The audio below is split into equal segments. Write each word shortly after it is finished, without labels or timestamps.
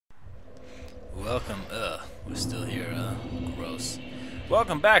Welcome, we're still here, gross.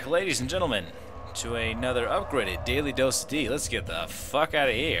 Welcome back, ladies and gentlemen, to another upgraded Daily Dose of D. Let's get the fuck out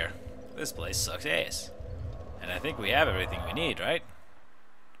of here. This place sucks ass. And I think we have everything we need, right?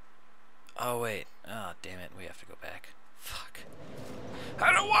 Oh, wait. Oh, damn it, we have to go back. Fuck.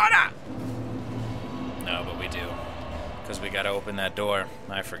 I don't wanna! No, but we do. Because we gotta open that door.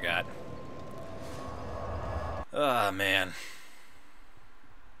 I forgot. Oh, man.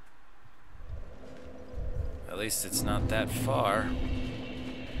 At least it's not that far.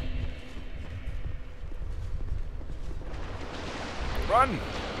 Run!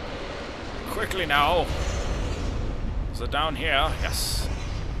 Quickly now! So down here, yes.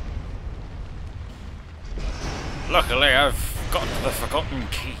 Luckily I've got the forgotten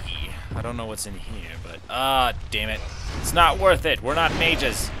key. I don't know what's in here, but damn it. It's not worth it. We're not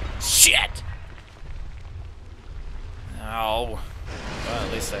mages. Shit! Ow. Well,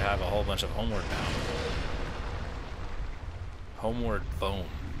 at least I have a whole bunch of homeward bound. Homeward bone,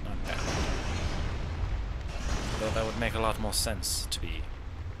 not bound. Though that would make a lot more sense, to be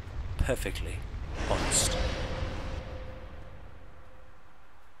perfectly honest.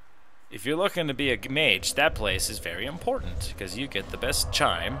 If you're looking to be a mage, that place is very important, because you get the best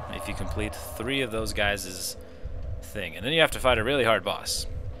chime if you complete 3 of those guys' thing. And then you have to fight a really hard boss.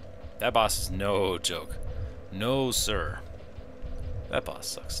 That boss is no joke. No, sir. That boss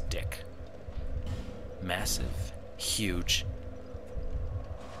sucks dick. Massive. Huge.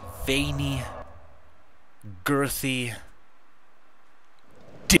 Veiny, girthy,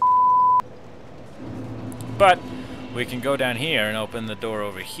 but we can go down here and open the door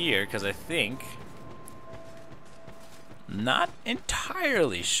over here, because I think, not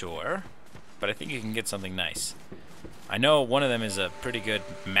entirely sure, but I think you can get something nice. I know one of them is a pretty good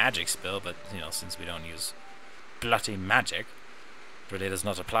magic spell, but you know, since we don't use bloody magic, it really does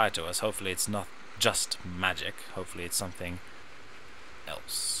not apply to us. Hopefully it's not just magic. Hopefully it's something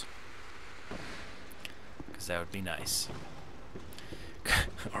else. That would be nice.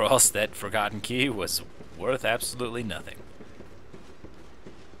 Or else that forgotten key was worth absolutely nothing.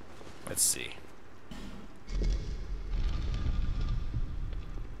 Let's see.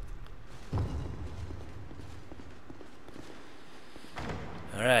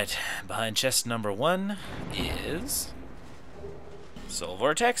 Alright, behind chest number 1 is Soul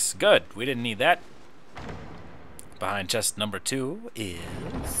Vortex. Good, we didn't need that. Behind chest number 2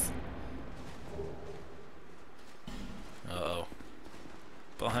 is... Uh-oh.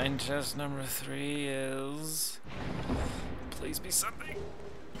 Behind chest number 3 is... Please be something.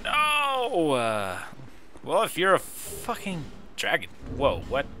 No! Well, if you're a fucking dragon... Whoa,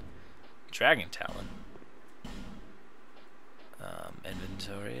 what? Dragon Talon.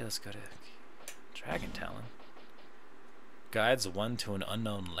 Inventory, let's go to... Dragon Talon. Guides 1 to an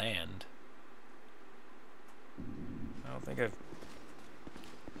unknown land. I don't think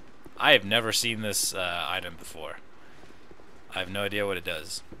I have never seen this item before. I have no idea what it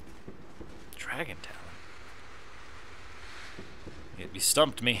does. Dragon Talon. You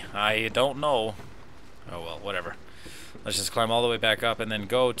stumped me. I don't know. Oh well, whatever. Let's just climb all the way back up and then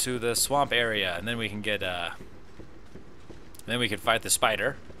go to the swamp area, and then we can get then we can fight the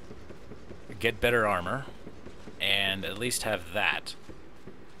spider, get better armor, and at least have that.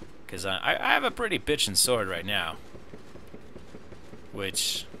 Because I have a pretty bitchin' sword right now,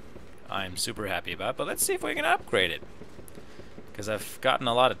 which I'm super happy about, but let's see if we can upgrade it. Because I've gotten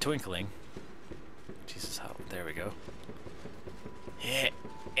a lot of twinkling. Jesus, how... There we go. Yeah,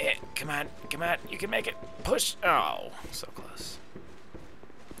 come on, you can make it. Push. Oh, so close.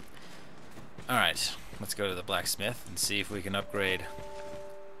 Alright, let's go to the blacksmith and see if we can upgrade.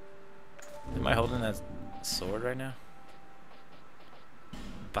 Am I holding that sword right now?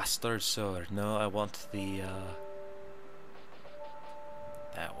 Bastard sword. No, I want the,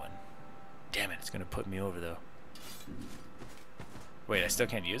 that one. Damn it, it's gonna put me over, though. Wait, I still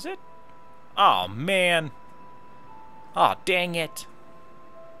can't use it? Oh, man. Oh, dang it.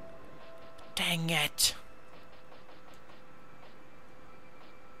 Dang it.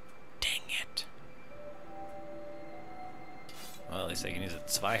 Dang it. Well, at least I can use a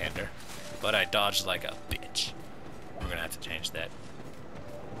Zweihander. But I dodged like a bitch. We're gonna have to change that.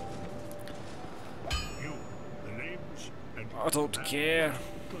 I don't care.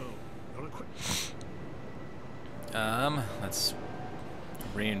 Let's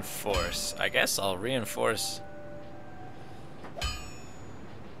reinforce. I guess I'll reinforce.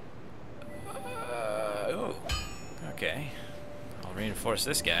 Oh, okay. I'll reinforce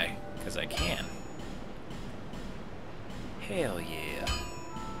this guy because I can. Hell yeah.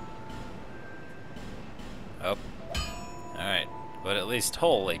 Oh. Alright. But at least,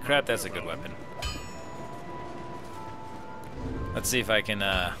 holy crap, that's a good weapon. Let's see if I can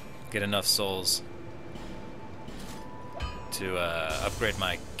get enough souls to upgrade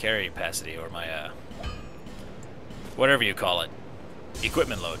my carry capacity, or my whatever you call it,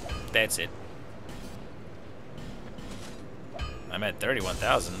 equipment load. That's it. I'm at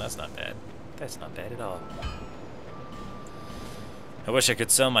 31,000. That's not bad. That's not bad at all. I wish I could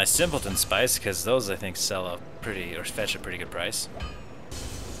sell my simpleton spice, because those I think sell a pretty, or fetch a pretty good price.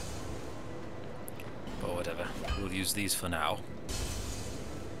 But whatever. We'll use these for now.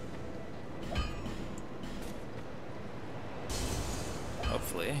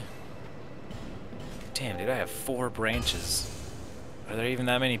 Hopefully. Damn, dude, I have 4 branches. Are there even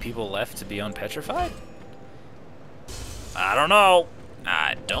that many people left to be unpetrified? I don't know.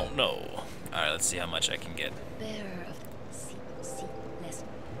 I don't know. Alright, let's see how much I can get.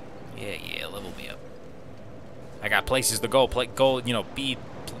 Yeah, level me up. I got places to go. Go, you know, be.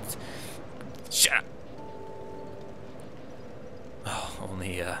 Shut up. Oh,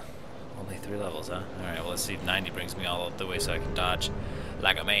 only 3 levels, huh? Alright, well, let's see if 90 brings me all the way so I can dodge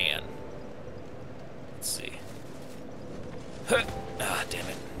like a man. Let's see. Ah, damn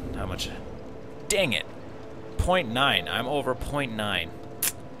it. How much? Dang it. 0.9. I'm over 0.9.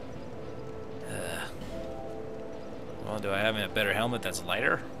 Well, do I have a better helmet that's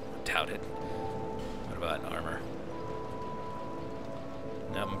lighter? Doubt it. What about armor?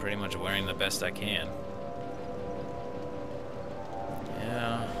 No, I'm pretty much wearing the best I can.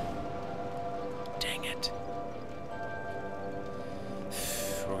 Yeah. Dang it.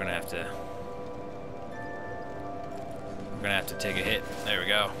 We're gonna have to take a hit. There we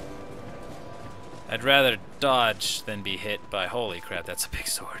go. I'd rather dodge than be hit by. Holy crap, that's a big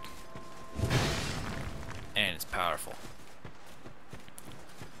sword. And it's powerful.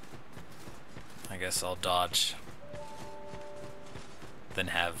 I guess I'll dodge than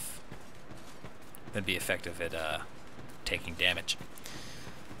be effective at taking damage.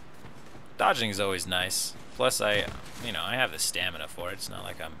 Dodging is always nice. Plus, I have the stamina for it. It's not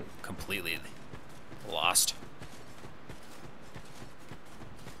like I'm completely lost.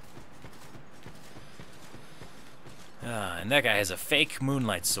 And that guy has a fake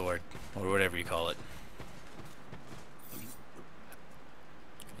moonlight sword, or whatever you call it.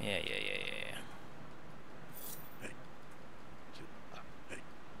 Yeah.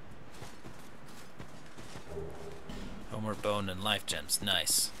 More bone and life gems.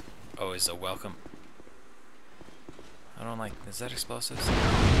 Nice. Always a welcome. I don't like. Is that explosives?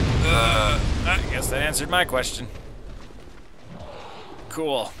 I guess that answered my question.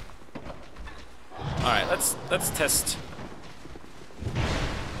 Cool. Alright, let's test.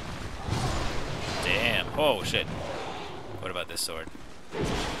 Damn. Oh shit. What about this sword?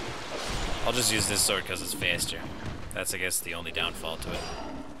 I'll just use this sword because it's faster. That's, I guess, the only downfall to it.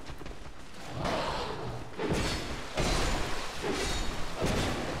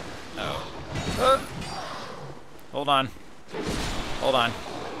 Hold on. Hold on.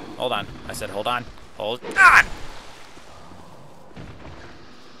 Hold on. I said hold on. Hold on!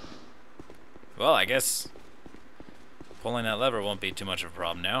 Well, I guess pulling that lever won't be too much of a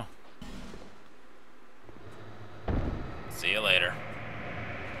problem now. See you later.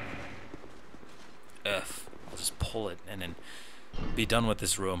 I'll just pull it and then be done with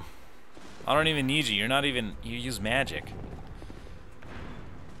this room. I don't even need you. You're not even... You use magic.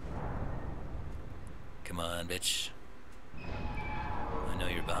 Come on, bitch. I know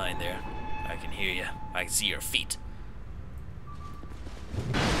you're behind there. I can hear you. I can see your feet.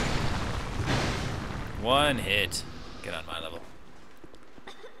 One hit. Get on my level.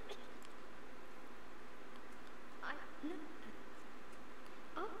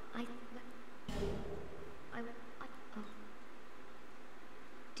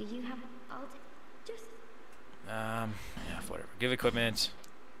 Do you have... I'll just... Yeah, whatever. Give equipment.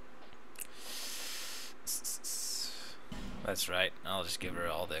 That's right. I'll just give her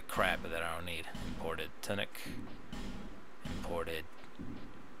all the crap that I don't need. Imported tunic. Imported...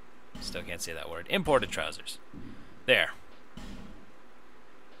 Still can't say that word. Imported trousers. There.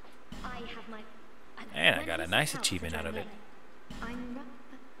 I have my... And I got a nice achievement out of it.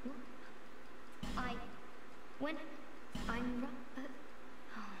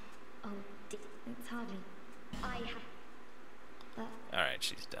 It's hardly... Alright,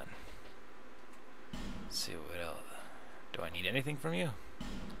 she's done. Let's see what else. Do I need anything from you?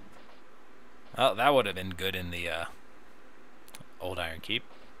 Oh, that would have been good in the old Iron Keep.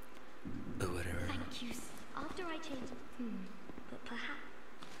 Whatever. Thank you. After I change... But perhaps...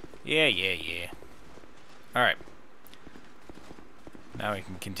 Yeah. Alright. Now we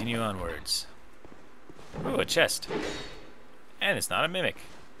can continue onwards. Ooh, a chest. And it's not a mimic.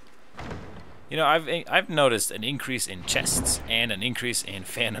 You know, I've noticed an increase in chests and an increase in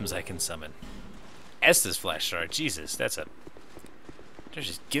phantoms I can summon. Estes Flash Shard, Jesus, that's a... They're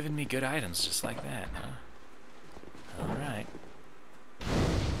just giving me good items just like that, huh? Alright.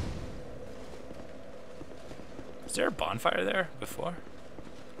 Is there a bonfire there before?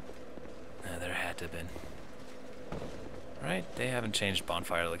 No, there had to have been. Right? They haven't changed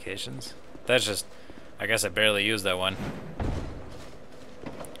bonfire locations. That's just... I guess I barely used that one.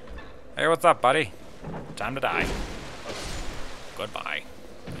 Hey, what's up, buddy? Time to die. Goodbye.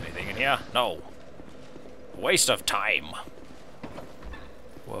 Anything in here? No. Waste of time.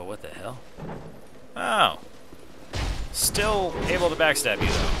 Whoa, what the hell? Oh. Still able to backstab you,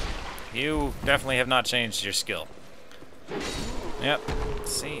 though. You definitely have not changed your skill. Yep.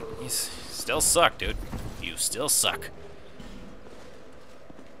 See, you still suck, dude. You still suck.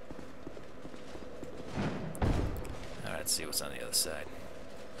 Alright, let's see what's on the other side.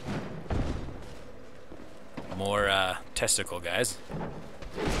 More, testicle guys.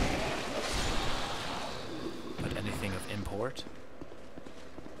 But anything of import?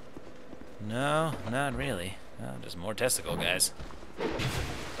 No, not really. Oh, just more testicle guys.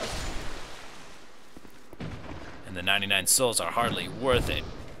 And the 99 souls are hardly worth it.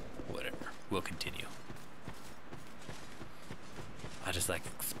 Whatever. We'll continue. I just like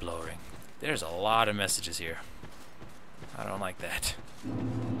exploring. There's a lot of messages here. I don't like that.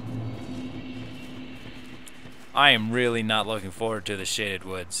 I am really not looking forward to the Shaded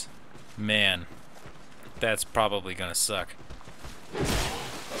Woods. Man, that's probably gonna suck.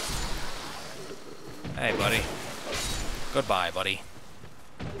 Hey, buddy. Goodbye, buddy.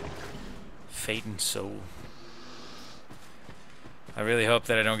 Fate and soul. I really hope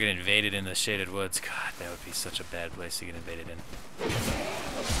that I don't get invaded in the Shaded Woods. God, that would be such a bad place to get invaded in.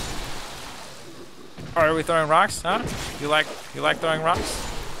 Oh, are we throwing rocks, huh? You like throwing rocks?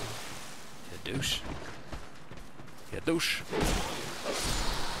 You douche. You douche.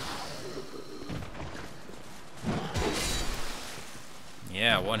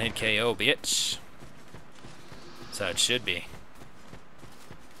 Yeah, one-hit KO, bitch. That's how it should be.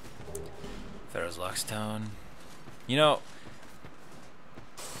 Pharaoh's Lockstone. You know,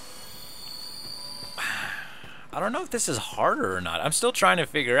 I don't know if this is harder or not. I'm still trying to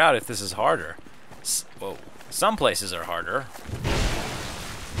figure out if this is harder. Whoa. Some places are harder.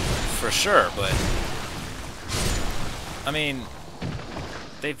 For sure, but... I mean,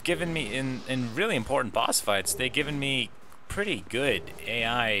 they've given me, in really important boss fights, they've given me pretty good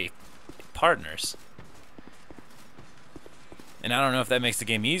AI partners. And I don't know if that makes the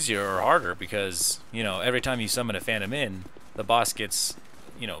game easier or harder because, you know, every time you summon a Phantom in, the boss gets,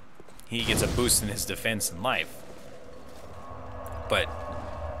 you know, he gets a boost in his defense and life. But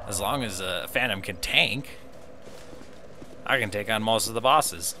as long as a Phantom can tank, I can take on most of the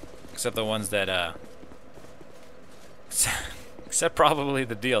bosses. Except the ones that, except probably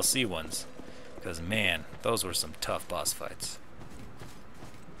the DLC ones. Because, man, those were some tough boss fights.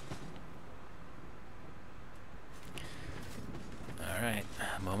 Alright,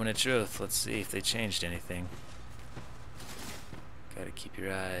 moment of truth. Let's see if they changed anything. Gotta keep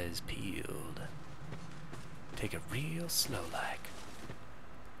your eyes peeled. Take it real slow like.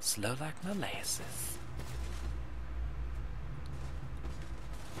 Slow like molasses.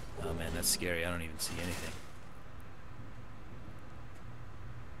 Oh man, that's scary. I don't even see anything.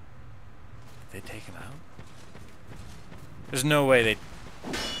 Did they take him out? There's no way they...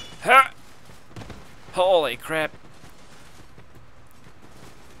 Ha! Holy crap.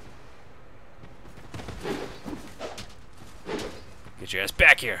 Get your ass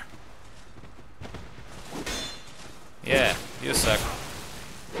back here. Yeah, you suck.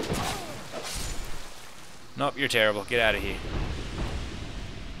 Nope, you're terrible. Get out of here.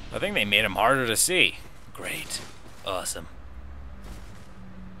 I think they made him harder to see. Great. Awesome.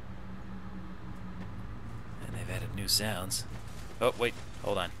 And they've added new sounds. Oh, wait.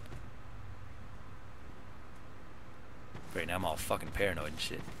 Hold on. Great, now I'm all fucking paranoid and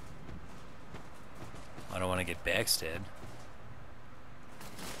shit. I don't want to get backstabbed.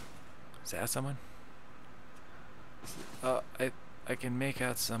 Is that someone? I can make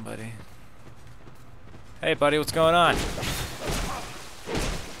out somebody. Hey buddy, what's going on?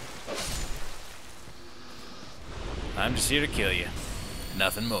 I'm just here to kill you.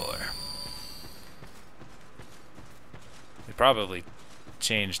 Nothing more. They probably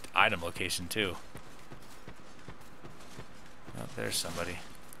changed item location too. Oh, there's somebody.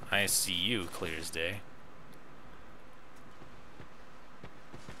 I see you clear as day.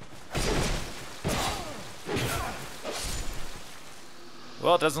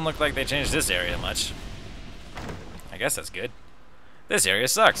 Well, it doesn't look like they changed this area much. I guess that's good. This area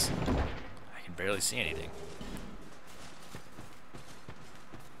sucks. I barely see anything.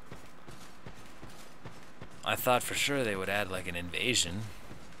 I thought for sure they would add like an invasion,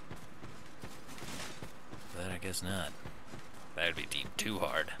 but I guess not. That would be deemed too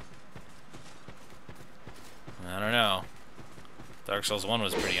hard. I don't know. Dark Souls 1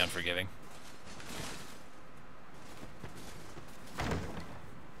 was pretty unforgiving.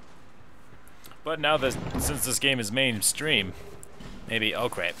 But now that since this game is mainstream, maybe. Oh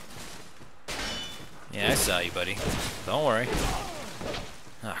crap! Yeah, I saw you, buddy. Don't worry.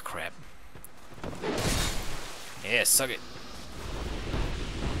 Ah, crap. Yeah, suck it.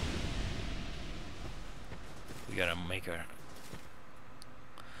 We gotta make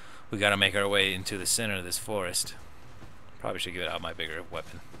our way into the center of this forest. Probably should give it out my bigger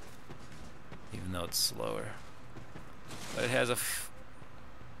weapon, even though it's slower. But it has a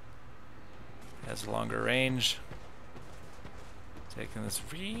longer range. Taking this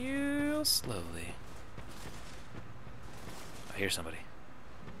real slowly. I hear somebody.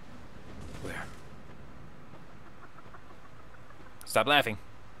 Where? Stop laughing.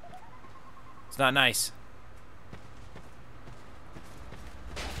 It's not nice.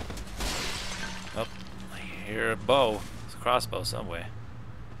 Oh, I hear a bow. It's a crossbow somewhere.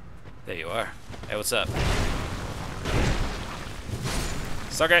 There you are. Hey, what's up?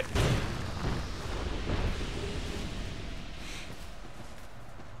 Suck it!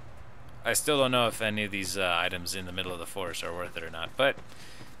 I still don't know if any of these items in the middle of the forest are worth it or not, but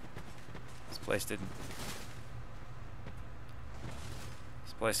this place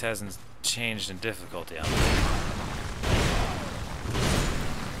hasn't changed in difficulty on me.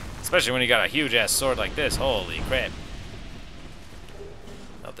 Especially when you got a huge ass sword like this. Holy crap.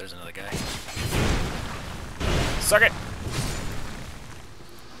 Oh, there's another guy. Suck it!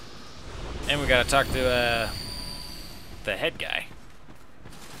 And we gotta talk to the head guy.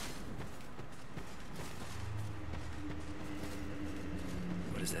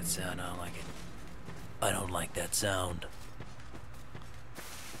 What is that sound? I don't like it. I don't like that sound.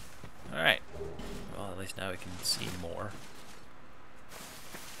 Alright. Well, at least now we can see more.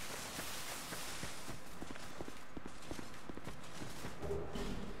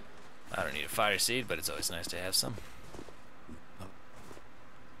 I don't need a fire seed, but it's always nice to have some.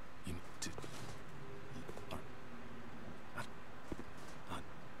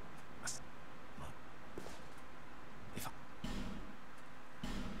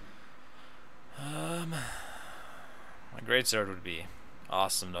 My greatsword would be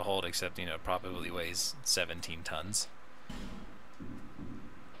awesome to hold, except, you know, it probably weighs 17 tons.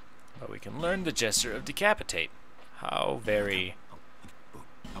 But we can learn the gesture of decapitate. How very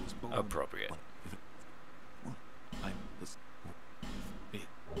appropriate.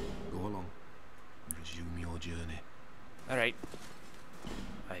 Go along. Resume your journey. Alright.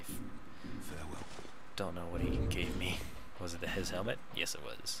 Farewell. Don't know what he gave me. Was it his helmet? Yes, it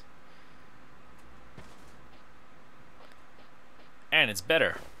was. And it's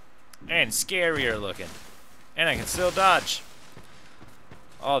better. And scarier looking. And I can still dodge.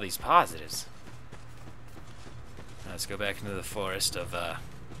 All these positives. Now let's go back into the forest of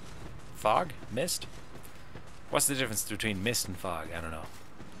fog? Mist? What's the difference between mist and fog? I don't know.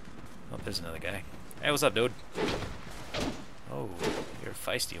 Oh, there's another guy. Hey, what's up, dude? Oh, you're a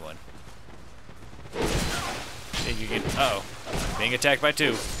feisty one. Think you can... Uh-oh. Being attacked by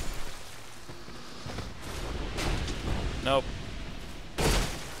two. Nope.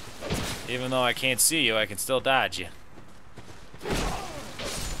 Even though I can't see you, I can still dodge you.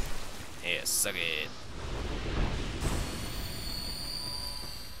 Yeah, suck it.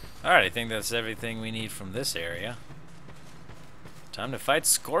 Alright, I think that's everything we need from this area. Time to fight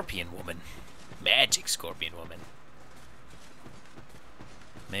Scorpion Woman. Magic Scorpion Woman.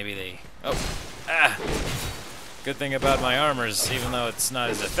 Maybe they... Oh! Ah! Good thing about my armors, even though it's not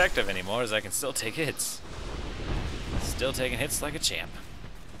as effective anymore, is I can still take hits. Still taking hits like a champ.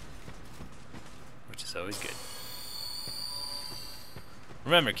 Which is always good.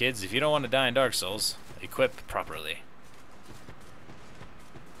 Remember, kids, if you don't want to die in Dark Souls, equip properly.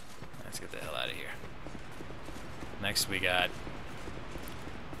 Let's get the hell out of here. Next we got...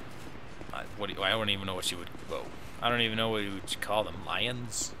 I don't even know what you would... Whoa. I don't even know what you would call them.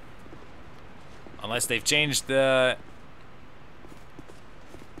 Lions? Unless they've changed the...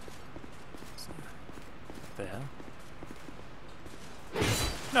 What the hell?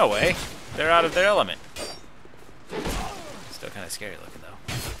 No way. They're out of their element. Still kind of scary looking, though.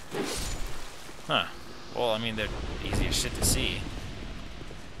 Huh. Well, I mean, they're easy as shit to see.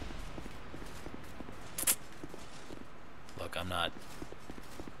 Look, I'm not...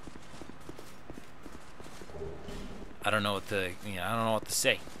 I don't know what to... I don't know what to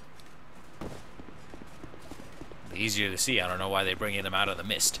say. easier to see. I don't know why they're bringing them out of the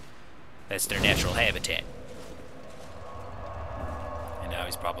mist. That's their natural habitat. And now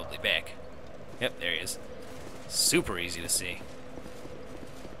he's probably back. Yep, there he is. Super easy to see.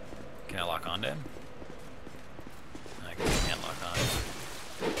 Can I lock onto him? I guess I can't lock on.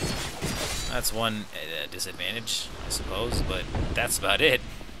 That's one disadvantage, I suppose, but that's about it.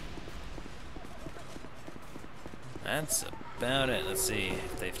 That's about it. Let's see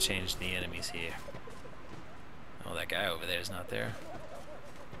if they've changed the enemies here. Oh, that guy over there is not there.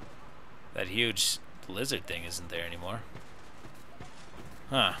 That huge lizard thing isn't there anymore.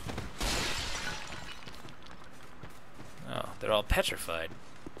 Huh. Oh, they're all petrified.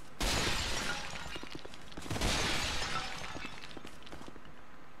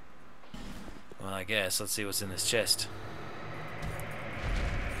 Well, I guess. Let's see what's in this chest.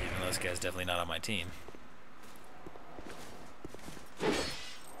 Even though this guy's definitely not on my team.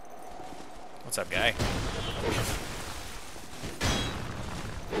 What's up, guy?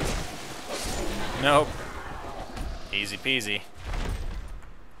 Nope. Easy peasy.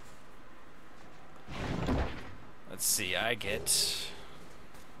 Let's see, I get...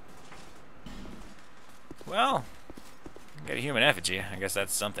 Well, I got a human effigy. I guess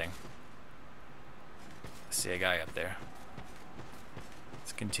that's something. I see a guy up there.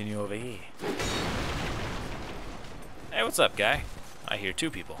 Let's continue over here. Hey, what's up, guy? I hear two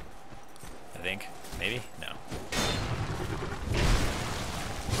people. I think. Maybe? No.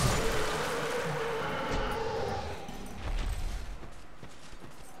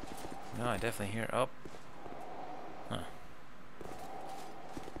 No, I definitely hear... Oh. Huh.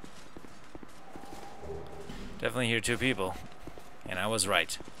 Definitely hear two people. And I was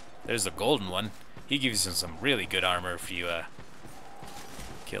right. There's the golden one. He gives you some really good armor if you,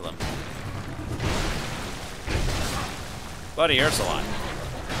 kill him. Buddy hurts a lot.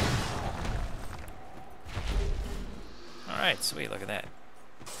 Alright, sweet, look at that.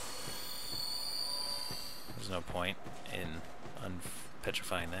 There's no point in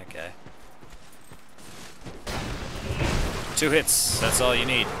unpetrifying that guy. 2 hits, that's all you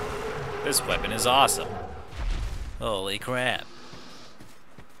need. This weapon is awesome. Holy crap.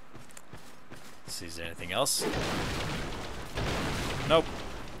 Let's see, is there anything else? Nope.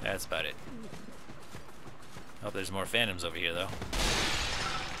 That's about it. Oh, there's more phantoms over here, though.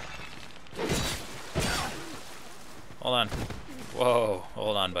 Hold on. Whoa,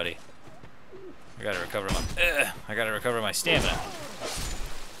 hold on, buddy. I gotta recover my stamina.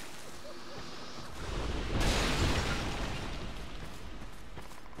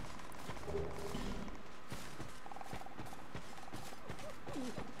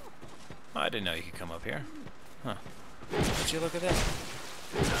 Oh, I didn't know you could come up here. Huh. Would you look at that?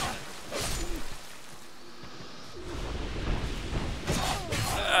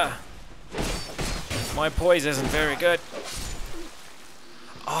 My poise isn't very good.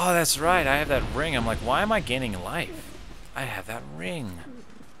 Oh, that's right. I have that ring. I'm like, why am I gaining life? I have that ring.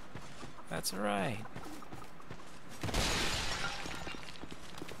 That's right.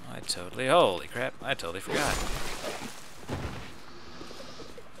 Holy crap, I totally forgot.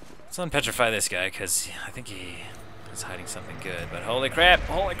 Let's unpetrify this guy, because I think he is hiding something good. But holy crap,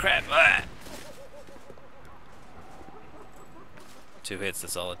 ah! 2 hits,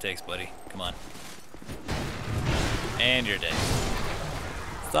 that's all it takes, buddy. Come on. And you're dead.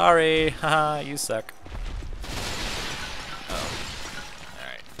 Sorry, haha, you suck. Oh.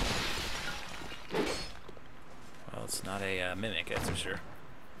 Alright. Well, it's not a mimic, that's for sure.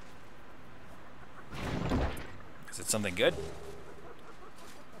 Is it something good?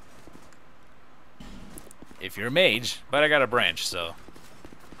 If you're a mage, but I got a branch, so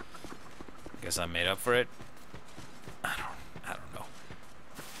guess I'm made up for it. I don't know.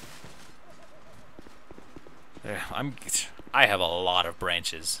 I have a lot of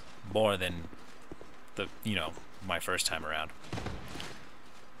branches, more than my first time around.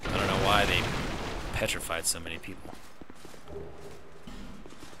 I don't know why they petrified so many people.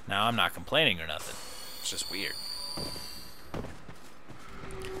 Now I'm not complaining or nothing. It's just weird.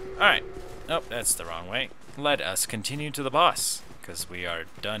 Alright. Nope, that's the wrong way. Let us continue to the boss, because we are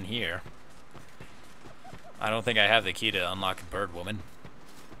done here. I don't think I have the key to unlock Bird Woman.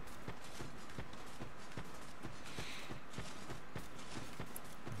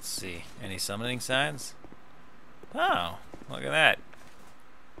 Let's see. Any summoning signs? Oh, look at that.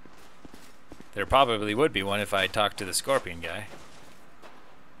 There probably would be one if I talked to the scorpion guy.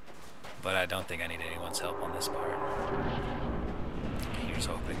 But I don't think I need anyone's help on this part. Here's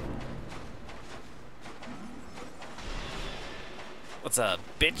hoping. What's up,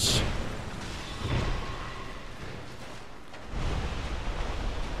 bitch?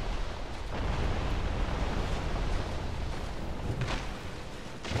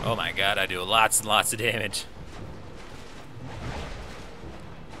 Oh my god, I do lots and lots of damage.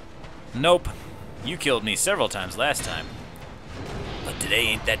 Nope. You killed me several times last time. But today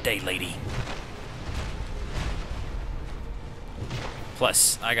ain't that day, lady.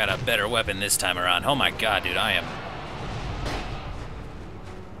 Plus, I got a better weapon this time around. Oh my god, dude, I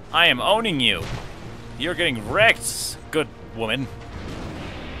am owning you. You're getting wrecked, good woman.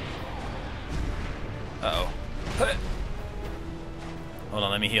 Uh-oh. Hold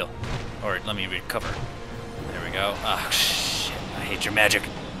on, let me heal. Or let me recover. There we go. Ah, shit. I hate your magic.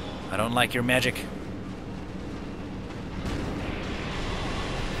 I don't like your magic.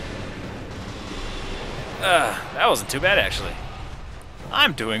 That wasn't too bad, actually.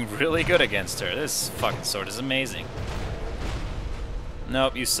 I'm doing really good against her. This fucking sword is amazing.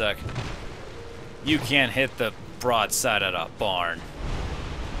 Nope, you suck. You can't hit the broadside of a barn.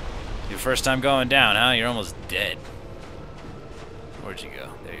 Your first time going down, huh? You're almost dead. Where'd you go?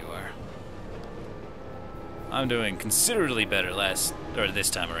 There you are. I'm doing considerably better this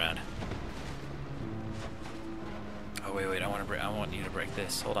time around. Oh wait, I want you to break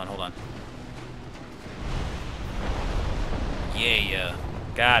this. Hold on. Yeah,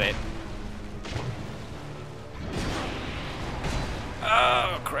 got it.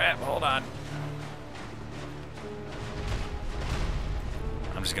 Oh crap, hold on.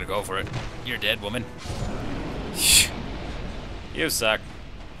 I'm just gonna go for it. You're dead, woman. You suck.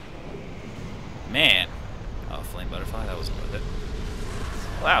 Man. Oh, flame butterfly, that wasn't worth it.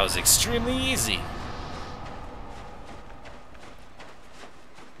 Well, that was extremely easy.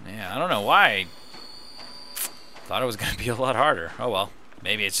 Yeah, I don't know why I thought it was gonna be a lot harder. Oh well.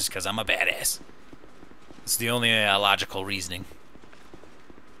 Maybe it's just because I'm a badass. It's the only logical reasoning.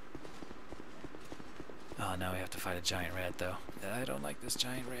 Oh, now we have to fight a giant rat, though. I don't like this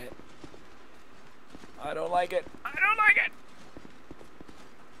giant rat. I don't like it. I don't like it!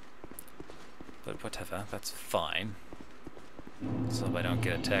 But whatever, that's fine. So I don't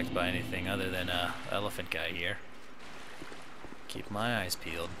get attacked by anything other than elephant guy here. Keep my eyes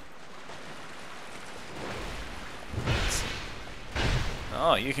peeled. Let's see.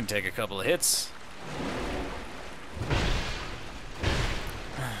 Oh, you can take a couple of hits.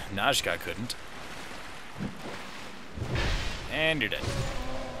 Najka couldn't. And you're dead.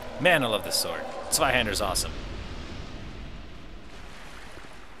 Man, I love this sword. Zweihander's awesome.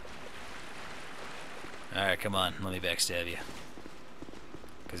 Alright, come on. Let me backstab you.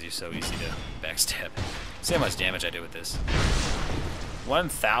 Because you're so easy to backstab. See how much damage I do with this.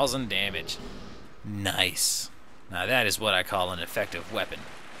 1,000 damage. Nice. Now that is what I call an effective weapon.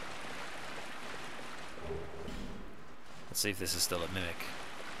 Let's see if this is still a mimic.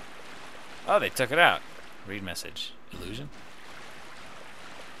 Oh, they took it out. Read message. Illusion?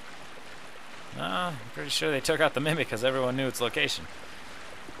 No, I'm pretty sure they took out the mimic because everyone knew its location.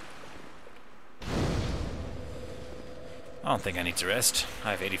 I don't think I need to rest.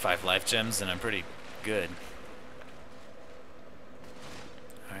 I have 85 life gems and I'm pretty good.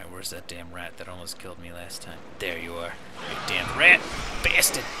 Alright, where's that damn rat that almost killed me last time? There you are. You damn rat!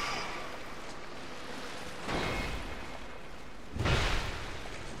 Bastard!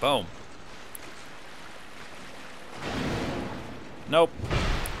 Boom. Nope.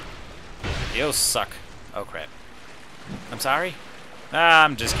 You suck. Oh crap. I'm sorry? Ah,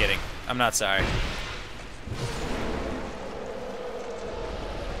 I'm just kidding. I'm not sorry.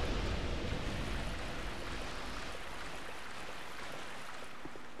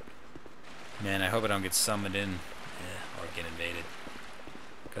 Man, I hope I don't get summoned in or get invaded.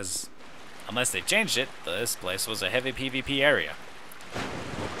 Because unless they changed it, this place was a heavy PvP area.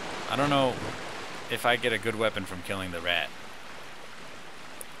 I don't know if I get a good weapon from killing the rat.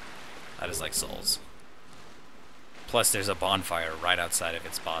 I just like souls. Plus, there's a bonfire right outside of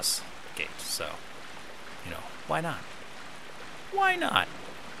its boss gate, so, you know, why not? Why not?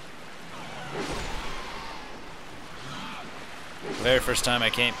 The very first time I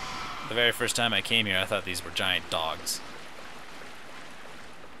came here, I thought these were giant dogs.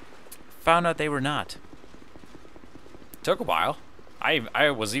 Found out they were not. Took a while. I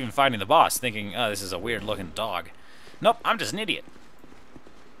was even fighting the boss, thinking, oh, this is a weird-looking dog. Nope, I'm just an idiot.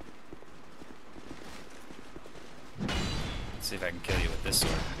 Let's see if I can kill you with this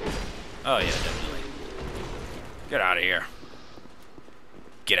sword. Oh, yeah, definitely. Get out of here.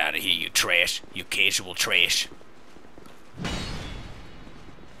 Get out of here, you trash. You casual trash.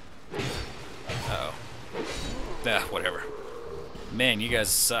 Uh-oh. Ah, whatever. Man, you guys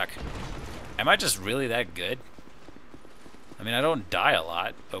suck. Am I just really that good? I mean, I don't die a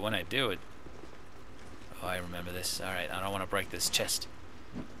lot, but when I do it... Oh, I remember this. Alright, I don't want to break this chest.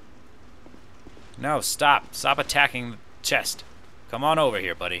 No, stop. Stop attacking the chest. Come on over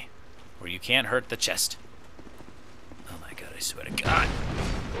here, buddy. Where you can't hurt the chest. Oh my god, I swear to God.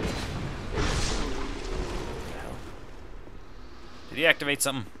 What the hell? Did he activate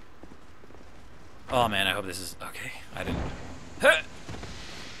something? Oh man, I hope this is... Okay, I didn't... Huh!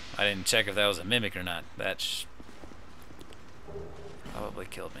 I didn't check if that was a mimic or not. That probably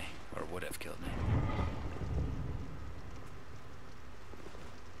killed me. Or would have killed me.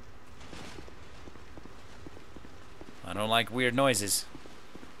 I don't like weird noises.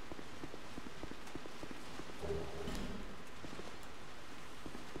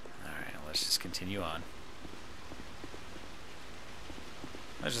 Alright, let's just continue on.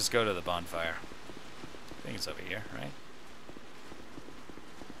 Let's just go to the bonfire. I think it's over here, right?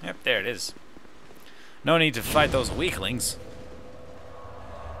 Yep, there it is. No need to fight those weaklings.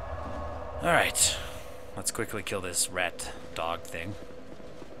 Alright. Let's quickly kill this rat dog thing.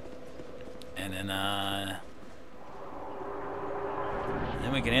 And then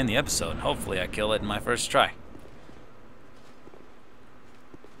we can end the episode. Hopefully I kill it in my first try.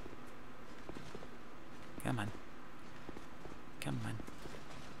 Come on. Come on.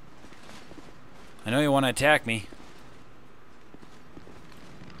 I know you want to attack me.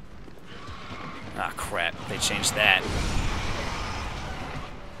 Ah, crap. They changed that.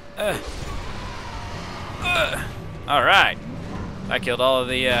 Alright. I killed all of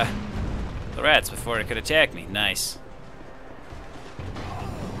the rats before it could attack me. Nice.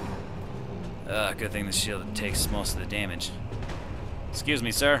 Good thing the shield takes most of the damage. Excuse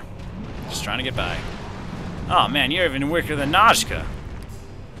me, sir. Just trying to get by. Oh, man, you're even weaker than Najka.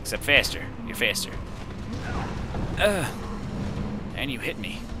 Except faster. You're faster. And you hit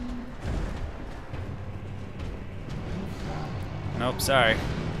me. Nope, sorry.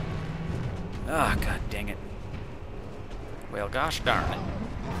 Ah, god dang it. Well, gosh darn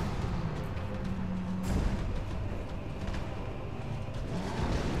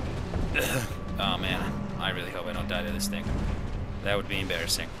it. Oh man, I really hope I don't die to this thing. That would be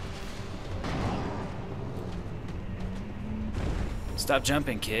embarrassing. Stop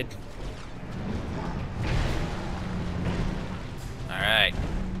jumping, kid. Alright.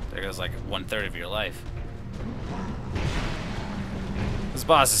 There goes like 1/3 of your life. This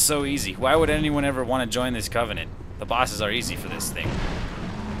boss is so easy. Why would anyone ever want to join this covenant? The bosses are easy for this thing.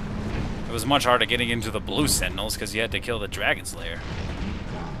 It was much harder getting into the blue sentinels because you had to kill the dragon slayer.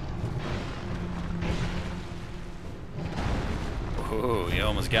 Ooh, you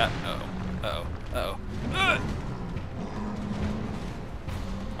almost got... Uh-oh. Uh-oh. Uh-oh.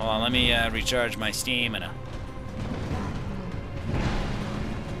 Hold on, let me recharge my stamina.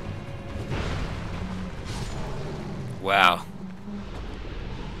 Wow.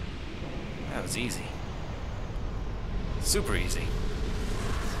 That was easy. Super easy.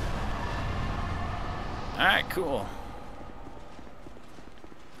 Alright, cool.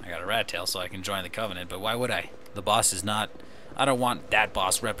 I got a rat tail so I can join the covenant, but why would I? The boss is not... I don't want that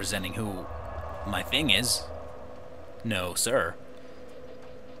boss representing who my thing is. No, sir.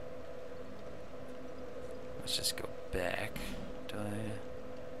 Let's just go back. Do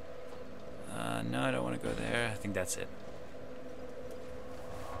I... no, I don't want to go there. I think that's it.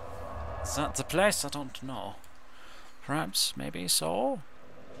 Is that the place? I don't know. Perhaps, maybe so?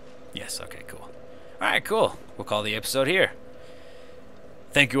 Yes, okay, cool. Alright, cool. We'll call the episode here.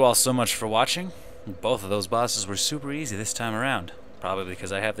 Thank you all so much for watching. Both of those bosses were super easy this time around. Probably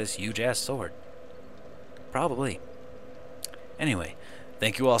because I have this huge-ass sword. Probably. Anyway,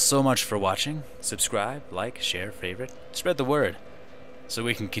 thank you all so much for watching. Subscribe, like, share, favorite. Spread the word. So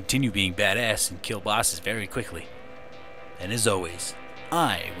we can continue being badass and kill bosses very quickly. And as always,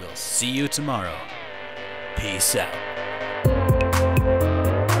 I will see you tomorrow. Peace out.